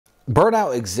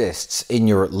Burnout exists in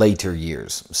your later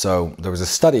years. So there was a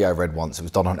study I read once, it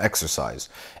was done on exercise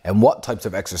and what types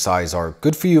of exercise are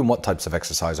good for you and what types of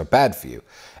exercise are bad for you.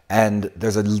 And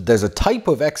there's a type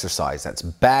of exercise that's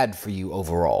bad for you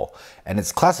overall, and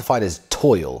it's classified as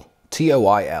toil,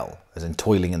 T-O-I-L, as in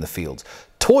toiling in the fields.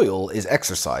 Toil is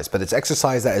exercise, but it's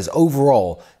exercise that is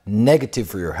overall negative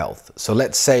for your health. So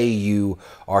let's say you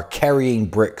are carrying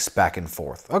bricks back and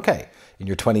forth. Okay, in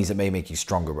your 20s it may make you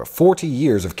stronger, but 40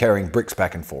 years of carrying bricks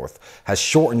back and forth has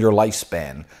shortened your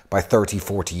lifespan by 30,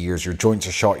 40 years. Your joints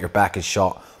are shot, your back is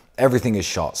shot, everything is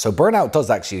shot. So burnout does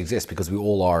actually exist because we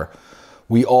all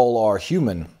are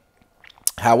human.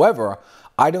 However,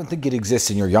 I don't think it exists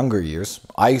in your younger years.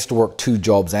 I used to work 2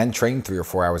 jobs and train 3 or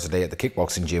 4 hours a day at the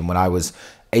kickboxing gym when I was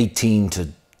 18 to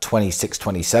 26,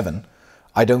 27.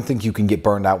 I don't think you can get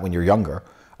burned out when you're younger.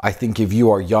 I think if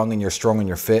you are young and you're strong and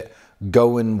you're fit,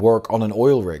 go and work on an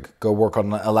oil rig. Go work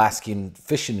on an Alaskan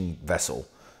fishing vessel.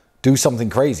 Do something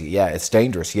crazy. Yeah, it's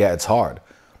dangerous. Yeah, it's hard.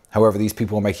 However, these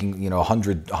people are making,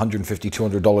 $100,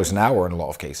 $150, $200 an hour in a lot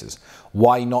of cases.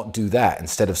 Why not do that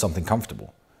instead of something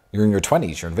comfortable? You're in your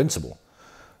 20s, you're invincible.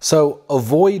 So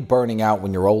avoid burning out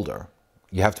when you're older.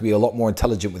 You have to be a lot more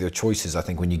intelligent with your choices, I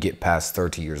think, when you get past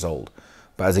 30 years old.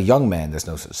 But as a young man, there's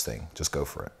no such thing. Just go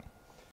for it.